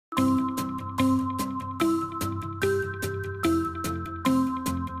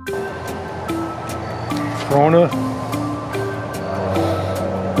Corona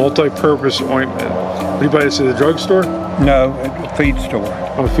multi-purpose ointment. What do you buy this at the drugstore? No, at a feed store.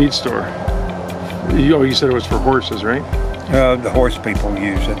 Oh, feed store. You said it was for horses, right? The horse people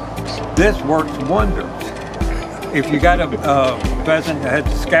use it. This works wonders. If you got a pheasant that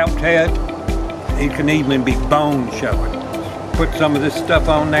has a scalped head, it can even be bone showing. Put some of this stuff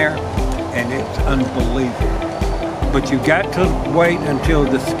on there, and it's unbelievable. But you got to wait until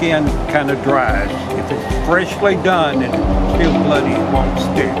the skin kind of dries. If it's freshly done and it's still bloody, it won't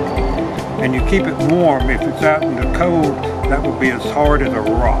stick. And you keep it warm. If it's out in the cold, that will be as hard as a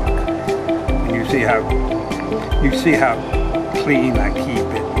rock. And you see how clean I keep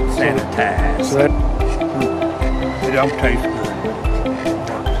it, sanitized. So that it don't taste good.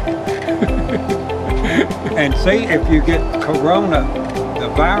 And see, if you get corona, the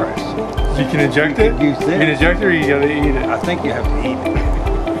virus, you can inject it? Use this. You can inject it or you gotta eat it? I think you have to eat it.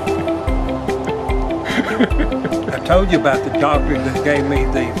 I told you about the doctor that gave me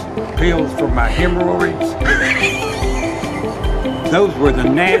these pills for my hemorrhoids. Those were the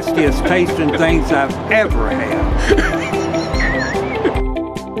nastiest tasting things I've ever had.